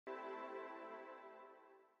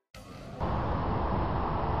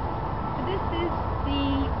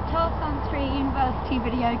the Tar Sands Free University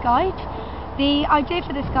video guide. The idea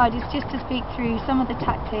for this guide is just to speak through some of the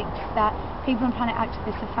tactics that People and Planet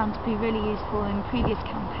activists have found to be really useful in previous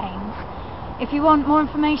campaigns. If you want more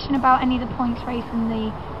information about any of the points raised in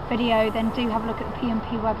the video, then do have a look at the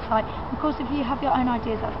P&P website. Of course, if you have your own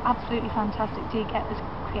ideas, that's absolutely fantastic. Do get as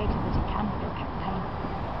creative as you can for your campaign.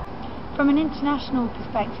 From an international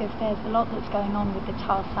perspective, there's a lot that's going on with the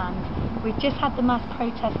tar sands. We've just had the mass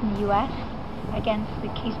protest in the US against the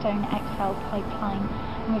Keystone XL pipeline,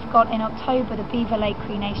 and we've got in October the Beaver Lake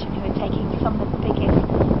Cree Nation, who are taking some of the biggest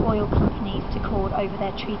oil companies to court over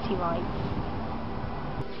their treaty rights.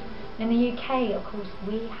 In the UK, of course,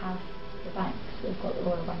 we have the banks. We've got the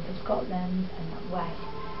Royal Bank of Scotland and NatWest,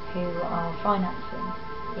 who are financing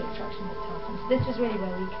the extraction of tar sands. This is really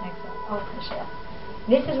where we can excel. I'll push it.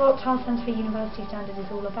 This is what Tar Sands Free University Standard is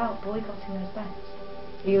all about, boycotting those banks.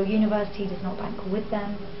 Your university does not bank with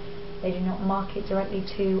them, they do not market directly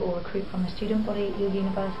to or recruit from a student body at your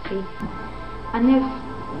university. And there's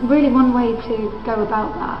really one way to go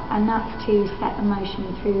about that, and that's to set a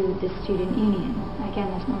motion through the student union. Again,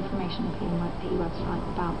 there's more information on the P&P website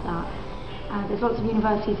about that. There's lots of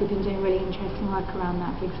universities who've been doing really interesting work around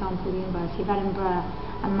that, for example the University of Edinburgh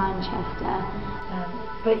and Manchester.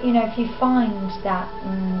 But you know, if you find that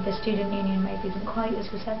the student union maybe isn't quite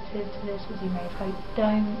as receptive to this as you may have hoped,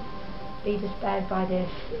 don't be despaired by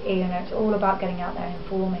this. You know, it's all about getting out there and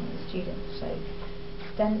informing the students. So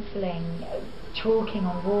stenciling, chalking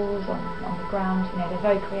on walls, on the ground, you know, they're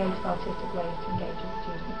very creative, artistic ways to engage with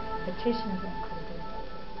students. Petitions are incredibly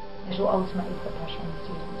effective. This will ultimately put pressure on the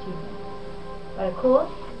students' union. But of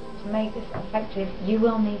course, to make this effective, you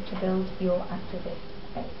will need to build your activist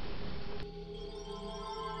base.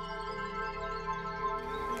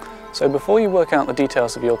 So before you work out the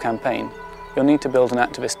details of your campaign, you'll need to build an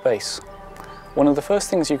activist base. One of the first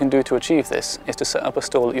things you can do to achieve this is to set up a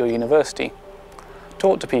stall at your university.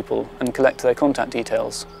 Talk to people and collect their contact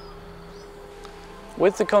details.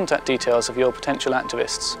 With the contact details of your potential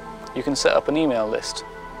activists, you can set up an email list.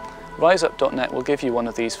 RiseUp.net will give you one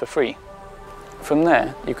of these for free. From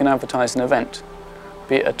there, you can advertise an event,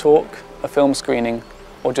 be it a talk, a film screening,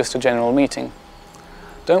 or just a general meeting.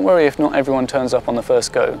 Don't worry if not everyone turns up on the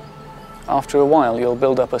first go. After a while, you'll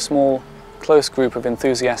build up a small, close group of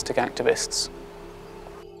enthusiastic activists.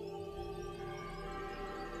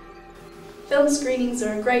 Film screenings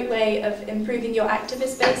are a great way of improving your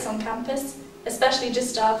activist base on campus, especially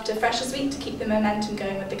just after Freshers Week, to keep the momentum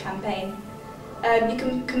going with the campaign. You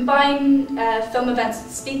can combine film events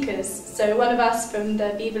with speakers, so one of us from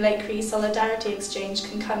the Beaver Lake Cree Solidarity Exchange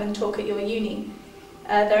can come and talk at your uni.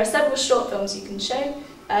 There are several short films you can show,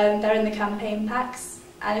 they're in the campaign packs,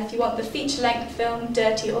 and if you want the feature-length film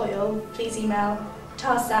Dirty Oil, please email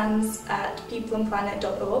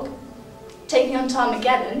tarsands@peopleandplanet.org. Taking on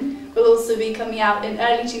Tarmageddon will also be coming out in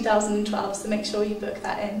early 2012, so make sure you book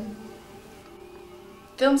that in.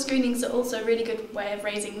 Film screenings are also a really good way of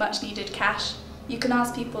raising much needed cash. You can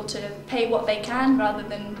ask people to pay what they can rather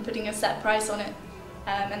than putting a set price on it,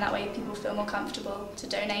 and that way people feel more comfortable to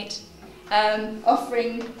donate.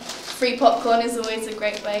 Offering free popcorn is always a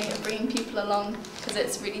great way of bringing people along because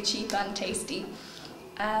it's really cheap and tasty.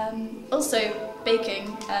 Also,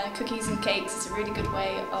 baking cookies and cakes is a really good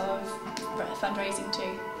way of fundraising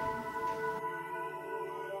too.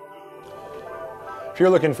 If you're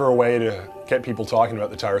looking for a way to get people talking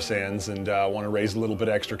about the tar sands and want to raise a little bit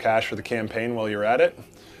extra cash for the campaign while you're at it,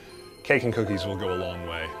 cake and cookies will go a long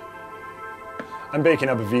way. I'm baking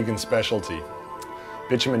up a vegan specialty,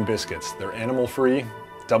 bitumen biscuits. They're animal-free,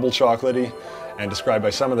 double chocolatey, and described by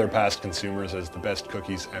some of their past consumers as the best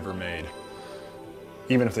cookies ever made.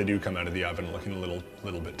 Even if they do come out of the oven looking a little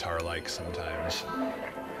bit tar-like sometimes.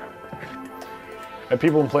 At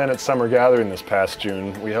People and Planet's Summer Gathering this past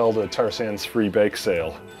June, we held a Tar Sands free bake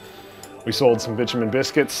sale. We sold some bitumen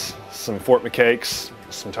biscuits, some Fort McCakes,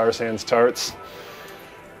 some Tar Sands tarts.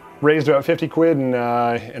 Raised about 50 quid in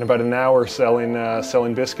about an hour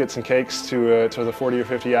selling biscuits and cakes to the 40 or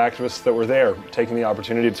 50 activists that were there, taking the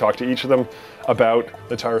opportunity to talk to each of them about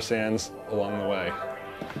the tar sands along the way.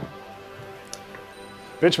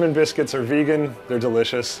 Bitumen biscuits are vegan, they're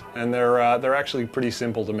delicious, and they're actually pretty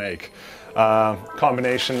simple to make.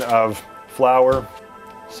 Combination of flour,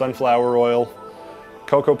 sunflower oil,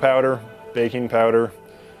 cocoa powder, baking powder,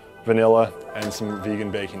 vanilla, and some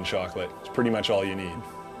vegan baking chocolate. It's pretty much all you need.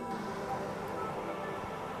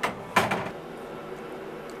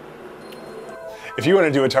 If you want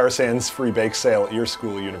to do a tar sands free bake sale at your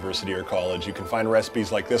school, university, or college, you can find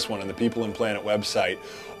recipes like this one on the People and Planet website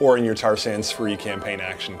or in your Tar Sands free campaign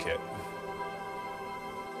action kit.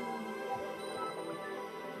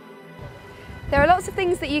 There are lots of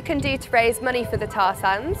things that you can do to raise money for the tar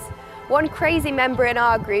sands. One crazy member in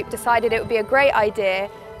our group decided it would be a great idea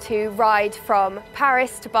to ride from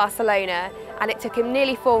Paris to Barcelona, and it took him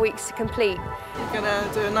nearly 4 weeks to complete. We're going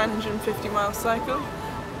to do a 950-mile cycle.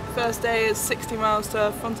 First day is 60 miles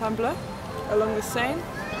to Fontainebleau along the Seine,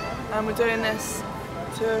 and we're doing this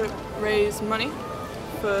to raise money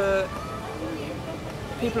for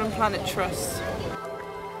People and Planet Trust.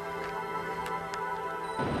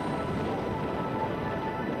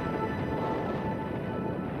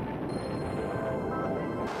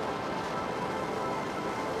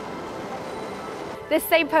 This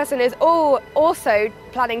same person is also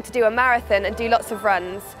planning to do a marathon and do lots of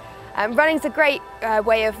runs. Running's a great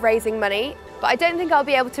way of raising money, but I don't think I'll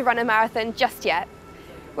be able to run a marathon just yet.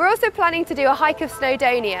 We're also planning to do a hike of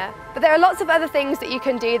Snowdonia, but there are lots of other things that you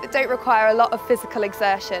can do that don't require a lot of physical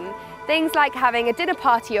exertion. Things like having a dinner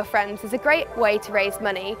party with your friends is a great way to raise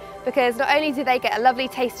money, because not only do they get a lovely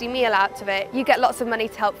tasty meal out of it, you get lots of money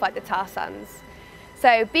to help fight the tar sands.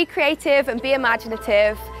 So be creative and be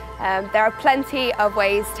imaginative. There are plenty of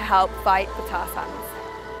ways to help fight the tar sands.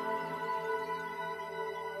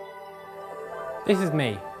 This is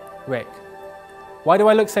me, Rick. Why do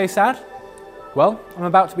I look so sad? Well, I'm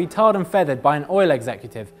about to be tarred and feathered by an oil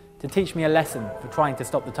executive to teach me a lesson for trying to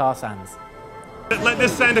stop the tar sands. Let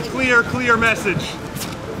this send a clear message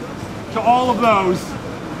to all of those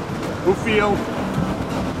who feel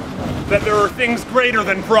that there are things greater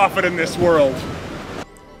than profit in this world.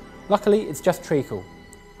 Luckily, it's just treacle.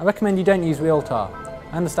 I recommend you don't use real tar.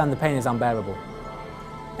 I understand the pain is unbearable.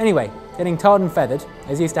 Anyway, getting tarred and feathered,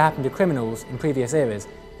 as used to happen to criminals in previous eras,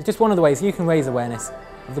 is just one of the ways you can raise awareness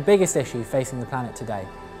of the biggest issue facing the planet today.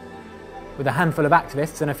 With a handful of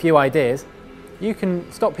activists and a few ideas, you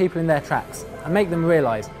can stop people in their tracks and make them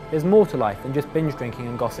realise there's more to life than just binge drinking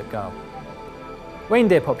and Gossip Girl.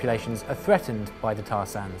 Reindeer populations are threatened by the tar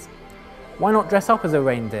sands. Why not dress up as a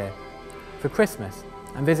reindeer for Christmas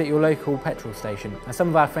and visit your local petrol station, as some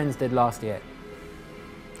of our friends did last year?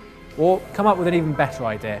 Or come up with an even better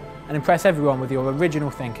idea and impress everyone with your original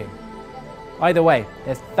thinking. Either way,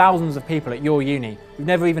 there's thousands of people at your uni who've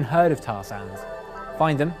never even heard of tar sands.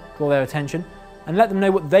 Find them, draw their attention, and let them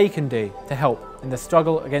know what they can do to help in the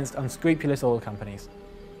struggle against unscrupulous oil companies.